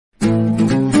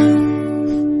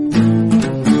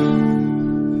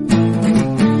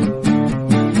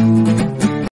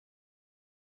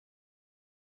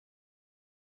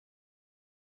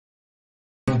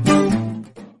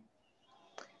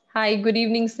Hi, good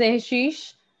evening,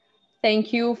 Snehasis.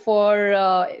 Thank you for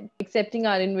accepting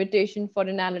our invitation for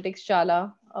Analytics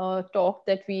Shala talk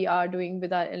that we are doing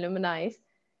with our alumni.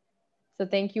 So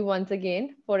thank you once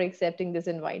again for accepting this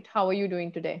invite. How are you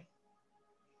doing today?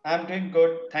 I'm doing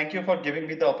good. Thank you for giving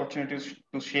me the opportunity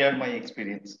to share my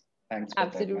experience. Thanks for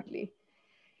that, man. Absolutely.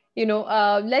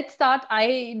 Let's start.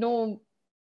 I know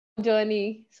your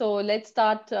journey. So let's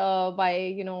start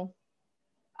by,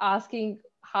 asking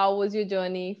how was your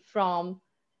journey from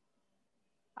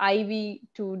Ivy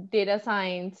to data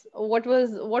science? What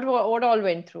all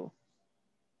went through?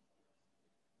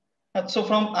 So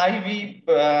from Ivy,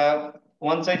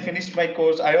 once I finished my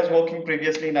course, I was working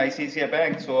previously in ICICI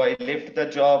Bank. So I left the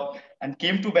job and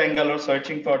came to Bangalore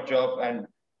searching for a job. And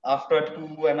after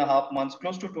 2.5 months,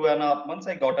 close to 2.5 months,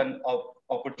 I got an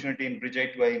opportunity in Bridge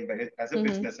as a Mm-hmm.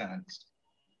 business analyst.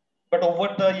 But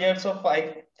over the years of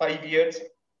five years,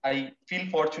 I feel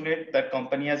fortunate that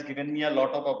company has given me a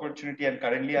lot of opportunity, and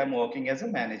currently I'm working as a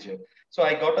manager. So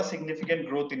I got a significant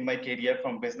growth in my career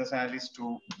from business analyst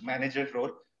to manager role,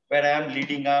 where I am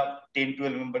leading a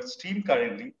 10-12 members team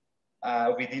currently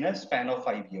within a span of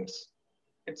 5 years.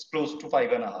 It's close to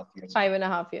 5.5 years now.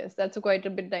 5.5 years. That's quite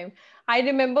a bit time. I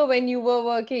remember when you were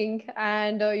working,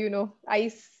 and I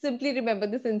simply remember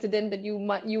this incident that you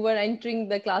were entering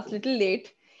the class little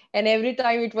late, and every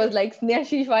time it was like,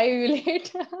 Snehashish, why are you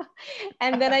late?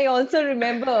 And then I also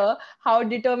remember how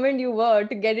determined you were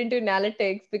to get into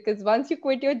analytics, because once you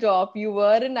quit your job, you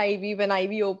were in Ivy when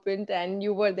Ivy opened, and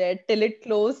you were there till it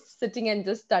closed, sitting and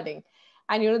just studying.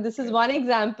 And this is one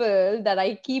example that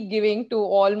I keep giving to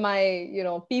all my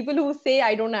people who say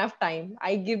I don't have time.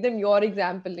 I give them your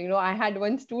example. I had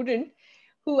one student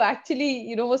who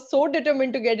actually was so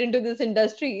determined to get into this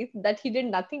industry that he did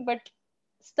nothing but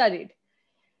studied.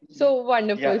 So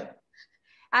wonderful. Yeah,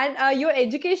 And your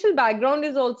educational background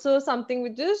is also something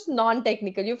which is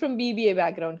non-technical. You're from BBA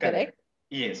background, correct? correct.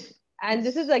 Yes, And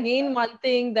this is yes. again one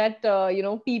thing that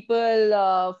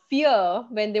people fear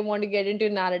when they want to get into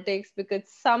analytics, because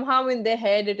somehow in their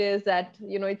head it is that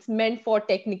it's meant for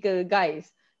technical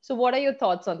guys. So what are your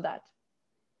thoughts on that?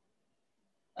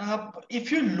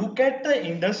 If you look at the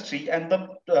industry and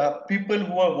the people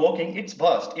who are working, it's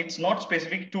vast. It's not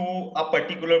specific to a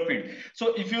particular field.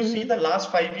 So if you see Mm-hmm. the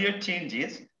last 5 year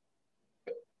changes,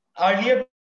 earlier,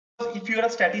 because if you're a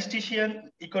statistician,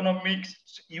 economics,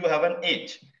 you have an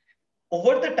edge.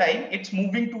 Over the time, it's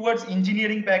moving towards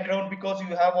engineering background because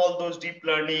you have all those deep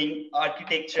learning,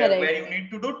 architecture, where Correct. you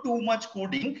need to do too much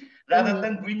coding rather Mm-hmm.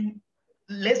 than doing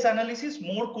less analysis,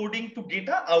 more coding to get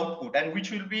a output, and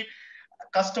which will be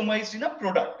customized in a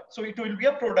product. So it will be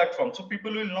a product form. So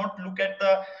people will not look at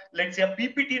the, let's say, a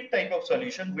PPT type of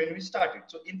solution when we started.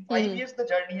 So in five Mm-hmm. years, the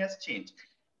journey has changed.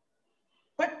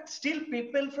 But still,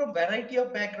 people from variety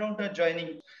of background are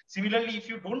joining. Similarly, if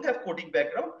you don't have coding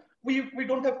background, we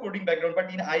don't have coding background,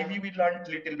 but in Ivy we learned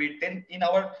little bit. Then in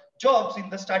our jobs, in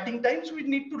the starting times, we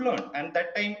need to learn, and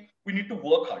that time we need to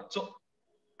work hard. So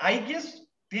I guess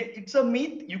it's a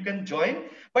myth. You can join,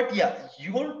 but yeah,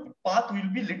 your path will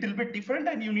be little bit different,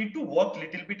 and you need to work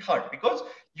little bit hard because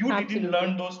you didn't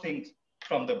learn Absolutely. those things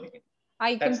from the beginning.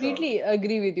 I That's the completely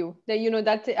agree with you that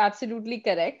that's absolutely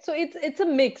correct. So it's a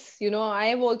mix. I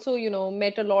have also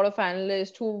met a lot of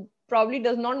analysts who probably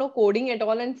does not know coding at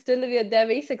all, and still they're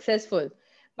very successful.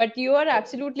 But you are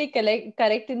absolutely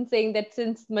correct in saying that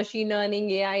since machine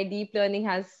learning, AI, deep learning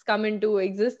has come into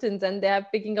existence, and they are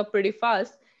picking up pretty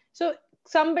fast. So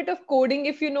some bit of coding,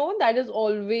 if you know, that is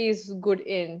always good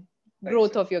in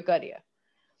growth correct. of your career.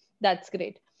 That's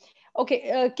great.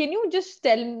 Okay, can you just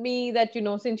tell me that,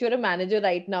 since you're a manager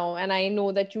right now, and I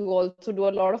know that you also do a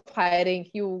lot of hiring,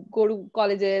 you go to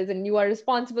colleges and you are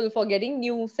responsible for getting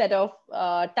new set of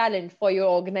talent for your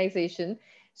organization.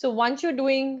 So once you're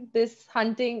doing this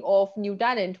hunting of new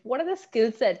talent, what are the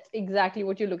skill sets exactly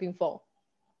what you're looking for?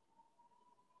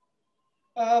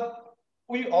 Uh,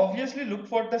 we obviously look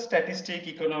for the statistic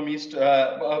economist,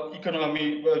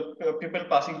 people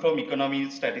passing from economy,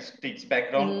 statistics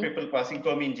background, Mm-hmm. people passing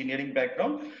from engineering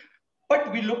background.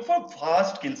 But we look for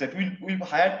vast skill set. We've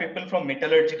hired people from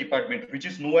metallurgy department, which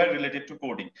is nowhere related to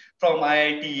coding, from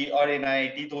IIT or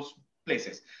NIIT, those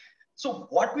places. So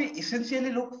what we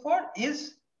essentially look for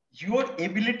is your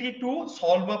ability to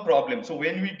solve a problem. So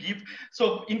when we give,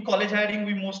 so in college hiring,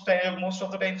 we most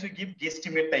of the times we give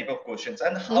guesstimate type of questions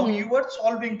and how Mm-hmm. you are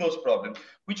solving those problems,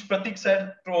 which Pratik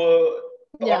sir taught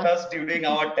Yeah. us during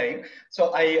our time.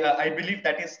 So I believe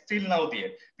that is still now there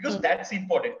because Mm. that's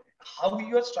important. How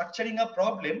you are structuring a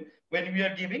problem when we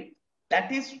are giving,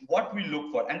 that is what we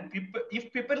look for. And people,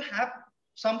 if people have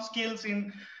some skills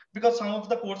in, because some of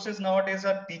the courses nowadays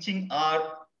are teaching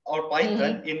R, or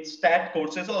Python in stat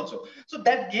courses also. So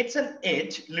that gets an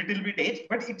edge, little bit edge,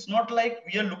 but it's not like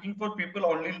we are looking for people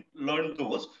only learn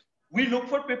those. We look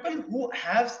for people who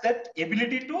has that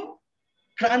ability to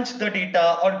crunch the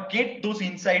data or get those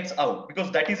insights out,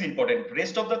 because that is important.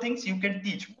 Rest of the things you can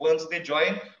teach once they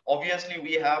join. Obviously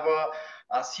we have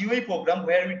a COE program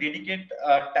where we dedicate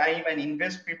time and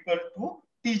invest people to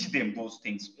teach them those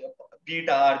things, be it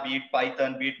R, be it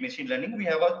Python, be it machine learning. We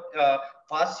have a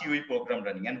fast COE program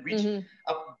running, and which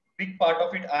a big part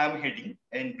of it I am heading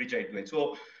in Bridge IvyPro.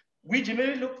 So we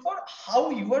generally look for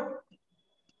how you are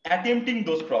attempting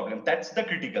those problems. That's the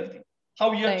critical thing.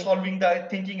 How you're solving the,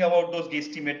 thinking about those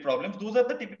guesstimate problems. Those are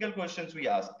the typical questions we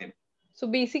ask them. So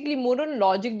basically more on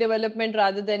logic development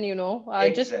rather than,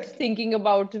 just thinking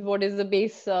about what is the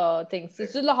base things.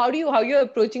 So how you're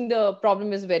approaching the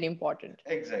problem is very important.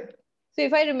 Exactly. So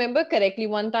if I remember correctly,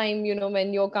 one time,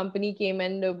 when your company came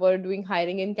and were doing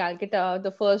hiring in Calcutta,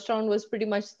 the first round was pretty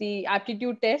much the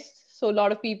aptitude test. So a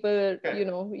lot of people,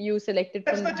 you selected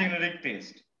That's from the generic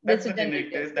test. That's the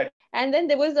generic test. And then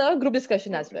there was a group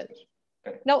discussion as well.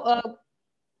 Now, a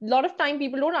lot of time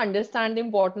people don't understand the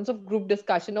importance of group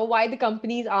discussion or why the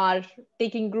companies are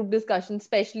taking group discussion,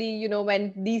 especially,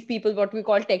 when these people, what we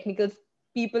call technical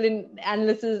people in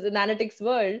analytics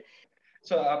world.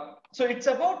 So it's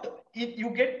about, if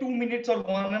you get 2 minutes or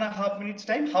 1.5 minutes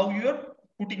time, how you're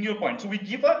putting your point.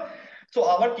 So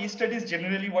our case studies,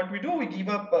 generally what we do, we give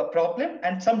a problem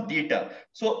and some data.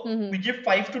 So we give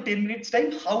 5 to 10 minutes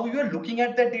time, how you are looking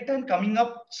at that data and coming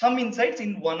up some insights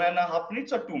in 1.5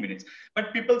 minutes or 2 minutes.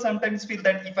 But people sometimes feel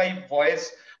that if I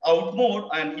voice out more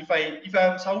and if I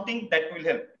am shouting, that will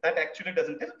help. That actually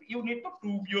doesn't help. You need to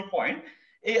prove your point.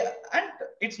 And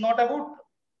it's not about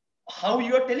how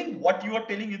you are telling, what you are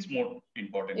telling is more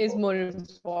important.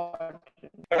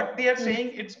 But they are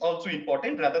saying it's also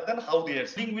important rather than how they are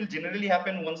saying will generally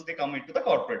happen once they come into the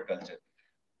corporate culture.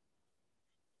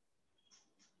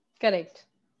 Correct.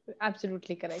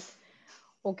 Absolutely correct.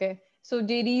 Okay. So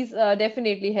JDs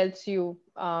definitely helps you,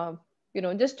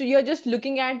 you're just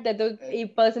looking at that a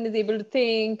person is able to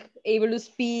think, able to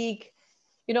speak.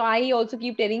 I also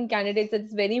keep telling candidates that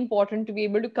it's very important to be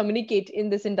able to communicate in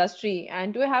this industry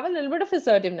and to have a little bit of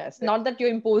assertiveness. Not that you're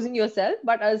imposing yourself,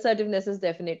 but assertiveness is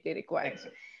definitely required.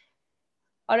 Exactly.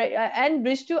 All right. And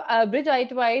Bridge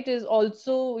IvyPro is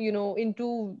also,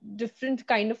 into different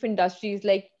kind of industries.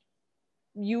 Like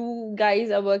you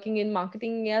guys are working in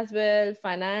marketing as well,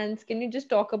 finance. Can you just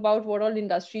talk about what all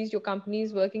industries your company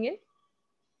is working in?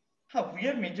 We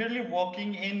are majorly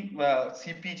working in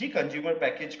CPG, consumer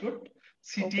packaged good.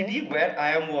 CTD, where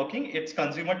I am working, it's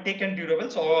consumer tech and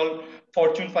durables, all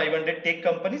Fortune 500 tech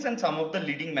companies and some of the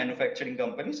leading manufacturing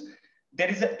companies. There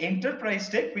is an enterprise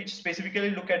tech, which specifically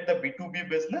look at the B2B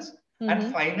business,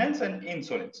 and finance and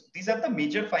insurance. These are the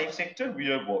major 5 sectors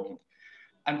we are working.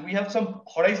 And we have some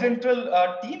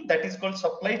horizontal team that is called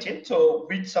supply chain. So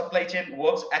which supply chain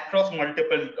works across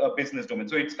multiple business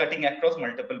domains. So it's cutting across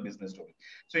multiple business domains.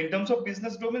 So in terms of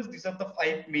business domains, these are the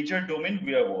 5 major domains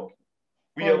we are working.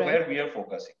 Where we are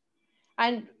focusing.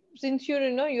 And since you are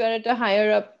at a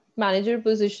higher up manager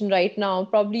position right now,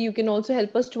 probably you can also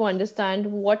help us to understand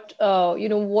what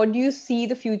what do you see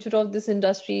the future of this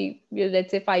industry,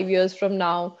 let's say 5 years from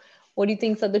now. What do you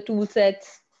think are the tool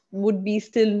sets would be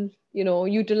still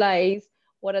utilized?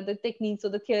 What are the techniques or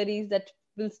the theories that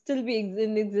will still be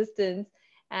in existence?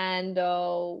 And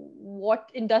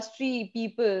what industry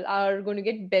people are going to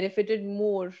get benefited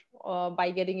more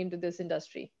by getting into this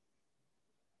industry?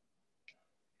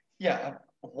 Yeah,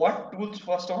 what tools,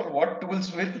 first of all, what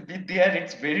tools will be there?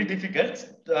 It's very difficult.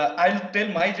 I'll tell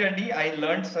my journey. I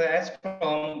learned SAS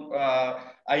from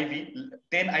Ivy.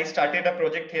 Then I started a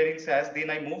project here in SAS.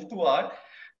 Then I moved to R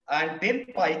and then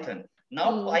Python.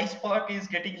 Now PySpark is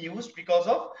getting used because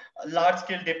of large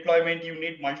scale deployment. You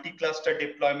need multi-cluster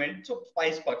deployment. So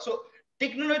PySpark. So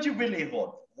technology will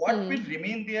evolve. What will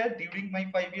remain there during my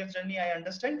 5 years journey? I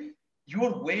understand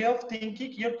your way of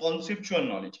thinking, your conceptual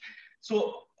knowledge.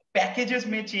 So packages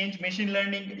may change. Machine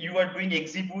learning, you are doing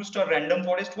XGBoost or random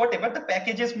forest, whatever, the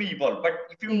packages may evolve. But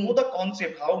if you know the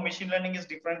concept, how machine learning is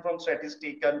different from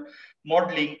statistical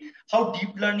modeling, how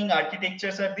deep learning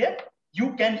architectures are there,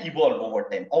 you can evolve over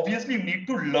time. Obviously, you need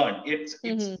to learn.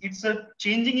 It's a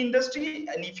changing industry,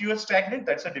 and if you are stagnant,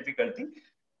 that's a difficult thing.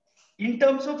 In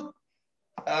terms of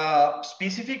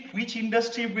specific which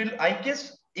industry will, I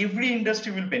guess every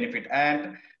industry will benefit.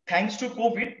 And thanks to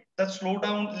COVID, the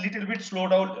little bit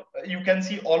slowdown, you can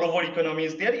see all over economy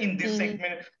is there. In this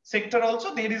sector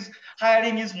also, there is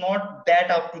hiring is not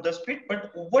that up to the speed,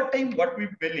 but over time, what we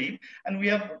believe, and we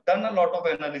have done a lot of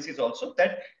analysis also,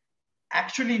 that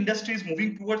actually industry is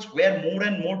moving towards where more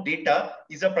and more data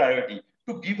is a priority.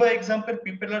 To give an example,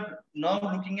 people are now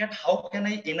looking at how can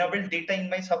I enable data in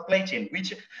my supply chain,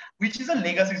 which is a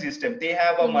legacy system. They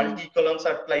have a multi-column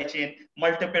supply chain,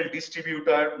 multiple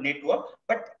distributor network.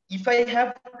 But if I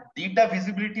have data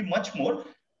visibility much more,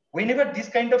 whenever this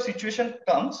kind of situation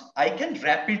comes, I can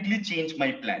rapidly change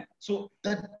my plan. So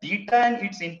the data and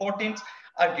its importance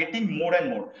are getting more and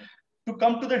more. To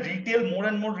come to the retail, more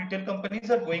and more retail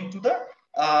companies are going to the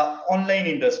online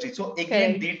industry. So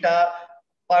again, data,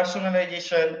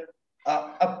 personalization.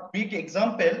 A big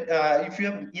example, if you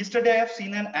have, yesterday I have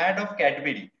seen an ad of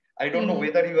Cadbury. I don't know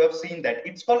whether you have seen that.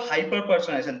 It's called hyper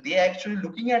personalization. They are actually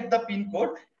looking at the pin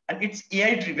code and it's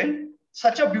AI driven.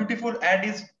 Such a beautiful ad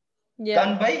is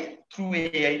done by through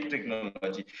AI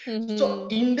technology. So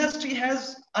industry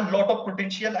has a lot of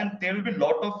potential and there will be a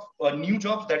lot of new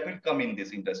jobs that will come in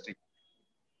this industry.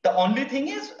 The only thing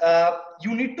is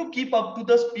you need to keep up to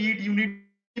the speed, you need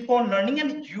to keep on learning,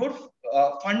 and your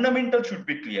fundamental should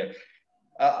be clear.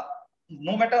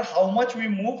 No matter how much we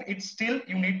move, it's still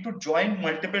you need to join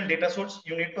multiple data sources.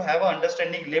 You need to have an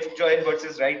understanding left join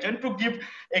versus right join. To give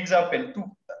example, to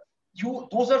you,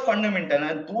 those are fundamental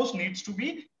and those needs to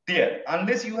be there.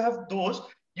 Unless you have those,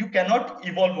 you cannot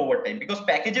evolve over time because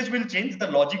packages will change,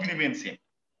 the logic remains same.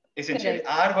 Essentially,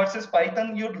 R versus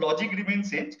Python, your logic remains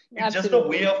same. It's just a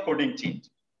way of coding change.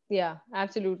 Yeah,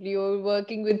 absolutely. You're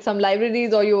working with some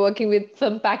libraries or you're working with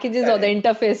some packages or the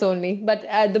interface only, but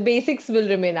the basics will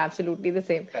remain absolutely the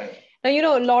same.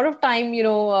 Now, a lot of time,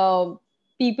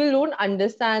 people don't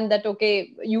understand that,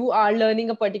 okay, you are learning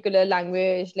a particular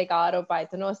language like R or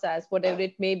Python or SAS, whatever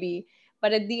it may be.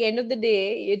 But at the end of the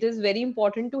day, it is very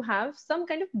important to have some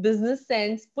kind of business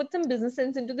sense, put some business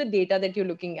sense into the data that you're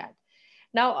looking at.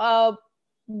 Now,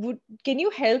 can you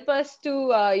help us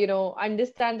to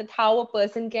understand that how a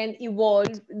person can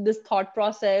evolve this thought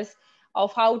process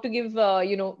of how to give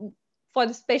for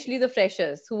especially the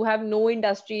freshers who have no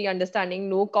industry understanding,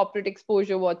 no corporate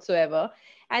exposure whatsoever,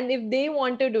 and if they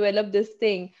want to develop this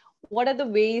thing, what are the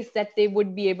ways that they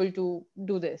would be able to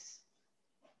do this?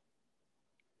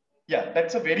 Yeah,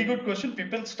 that's a very good question.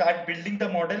 People start building the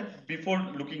model before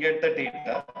looking at the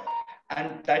data,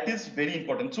 and that is very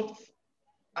important. So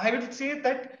I would say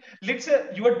that, let's say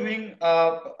you are doing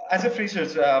as a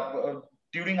freshers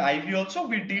during Ivy also,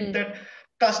 we did that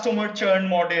customer churn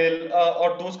model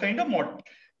or those kind of model.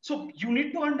 So you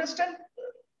need to understand,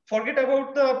 forget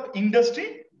about the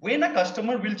industry. When a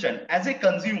customer will churn, as a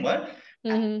consumer,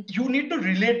 you need to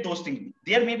relate those things.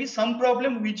 There may be some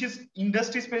problem which is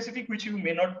industry specific, which you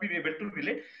may not be able to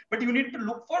relate, but you need to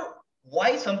look for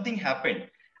why something happened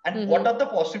and what are the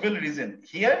possible reasons.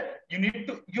 Here, you need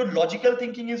to, your logical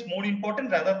thinking is more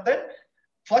important rather than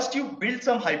first you build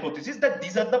some hypothesis that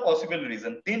these are the possible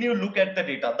reasons. Then you look at the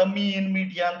data, the mean,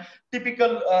 median,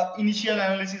 typical initial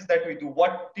analysis that we do.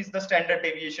 What is the standard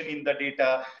deviation in the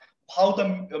data? How the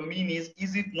mean is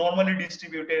it normally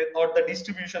distributed or the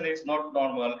distribution is not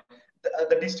normal?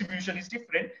 The distribution is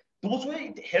different. Those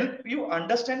way help you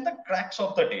understand the cracks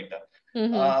of the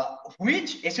data,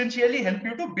 which essentially help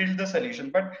you to build the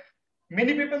solution. But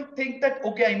many people think that,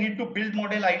 okay, I need to build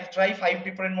model. I try 5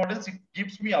 different models. It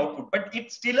gives me output, but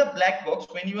it's still a black box.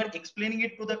 When you are explaining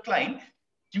it to the client,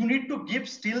 you need to give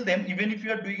still them, even if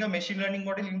you are doing a machine learning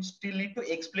model, you still need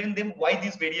to explain them why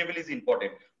this variable is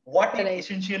important, what it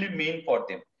essentially mean for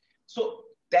them. So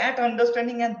that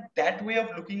understanding and that way of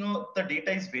looking at the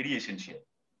data is very essential.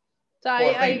 So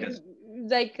I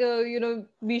like,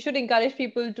 we should encourage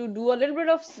people to do a little bit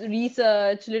of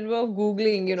research, a little bit of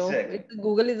Googling, Exactly.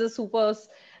 Google is a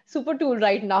super tool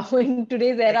right now in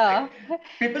today's era.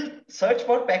 People search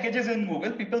for packages in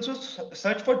Google. People should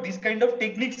search for this kind of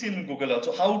techniques in Google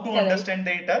also. How to understand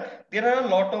data. There are a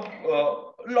lot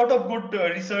of good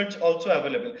research also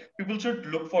available. People should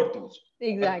look for those.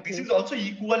 Exactly. This is also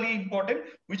equally important,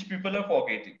 which people are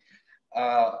forgetting.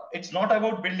 It's not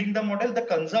about building the model, the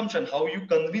consumption, how you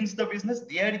convince the business,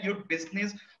 there your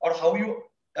business, or how you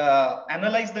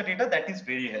analyze the data, that is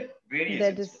very essential.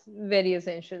 That is very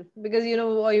essential because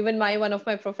even one of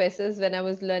my professors when I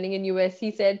was learning in US,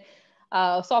 he said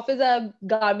softwares are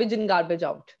garbage in, garbage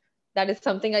out. That is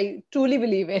something I truly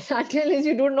believe in. Until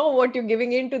you don't know what you're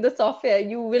giving into the software,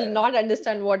 you will not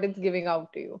understand what it's giving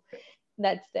out to you.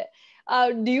 That's there.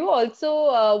 Do you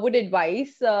also would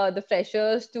advise the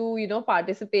freshers to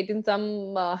participate in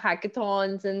some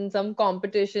hackathons and some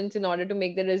competitions in order to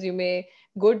make the resume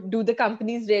good? Do the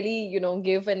companies really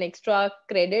give an extra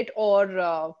credit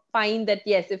or find that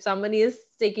yes, if someone is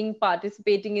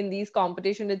participating in these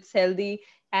competition, it's healthy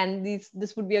and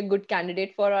this would be a good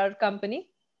candidate for our company?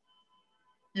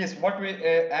 Yes, what we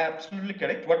absolutely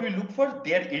correct. What we look for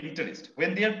their interest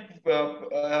when they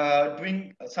are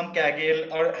doing some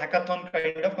Kaggle or hackathon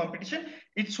kind of competition.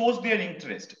 It shows their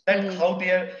interest that how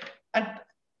they are, and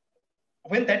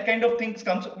when that kind of things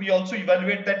comes, we also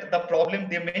evaluate that the problem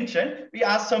they mentioned. We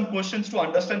ask some questions to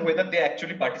understand whether they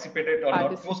actually participated or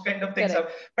not. Those kind of things Correct.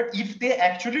 are. But if they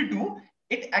actually do,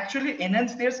 it actually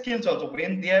enhance their skills also.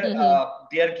 When they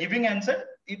are giving answer,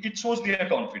 it shows their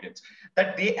confidence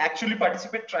that they actually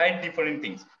participate, tried different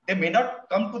things. They may not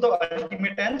come to the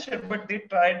ultimate answer, but they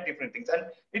tried different things, and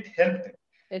it helped them.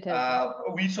 It helps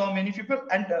them. We saw many people,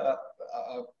 and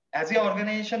as an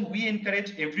organization, we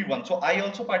encourage everyone. So I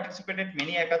also participated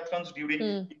many hackathons during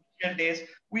initial days.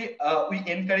 We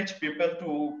encourage people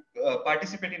to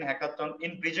participate in hackathon.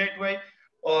 In Bridget way,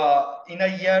 in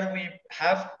a year we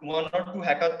have 1 or 2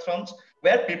 hackathons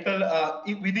where people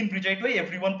within Bridget way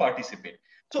everyone participate.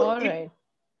 So All right.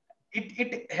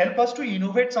 it help us to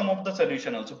innovate some of the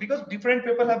solution also, because different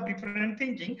people have different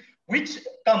thinking which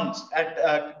comes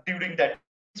at during that time.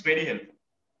 It's very helpful.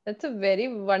 That's a very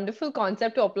wonderful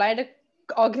concept to apply at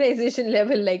a organization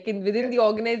level, like within Yeah, the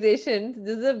organization.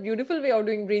 This is a beautiful way of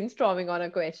doing brainstorming on a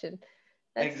question.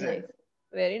 That's nice. exactly.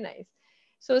 Very nice.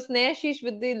 So Snehasis,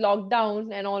 with the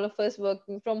lockdown and all of us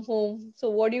working from home, so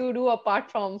what do you do apart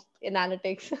from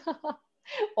analytics?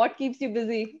 What keeps you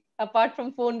busy apart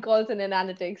from phone calls and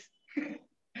analytics?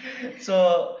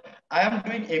 So I am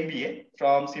doing MBA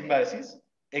from Symbiosis,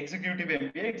 executive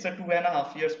MBA. It's a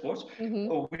 2.5 years course,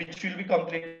 Mm-hmm. which will be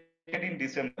completed in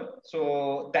December.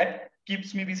 So that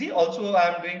keeps me busy. Also,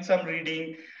 I'm doing some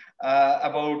reading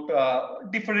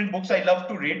about different books. I love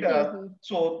to read. Mm-hmm.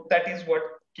 So that is what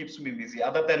keeps me busy,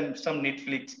 other than some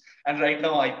Netflix and right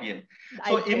now IPL.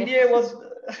 So IPL. MBA was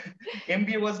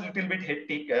MBA was a little bit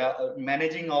hectic,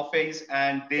 managing office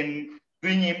and then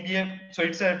doing MBA. So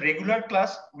it's a regular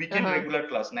class, weekend Uh-huh. regular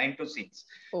class, 9 to 6.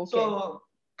 Okay. So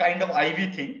kind of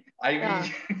Ivy thing. Ah.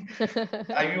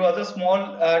 Ivy Ivy was a small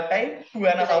time,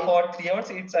 2.5 Right. or 3 hours.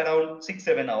 It's around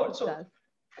 6-7 hours. Six So, hours.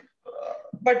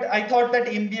 but I thought that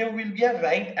MBA will be a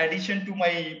right addition to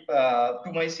my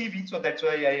CV. So that's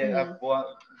why I Hmm. have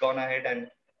gone ahead and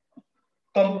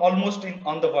come almost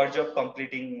on the verge of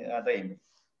completing the MBA.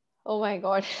 Oh my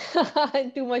God.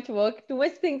 Too much work, too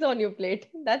much things on your plate.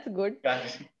 That's good.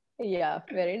 Yeah,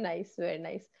 very nice, very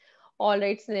nice. All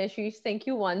right, Snehasis, thank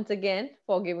you once again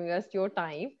for giving us your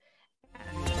time.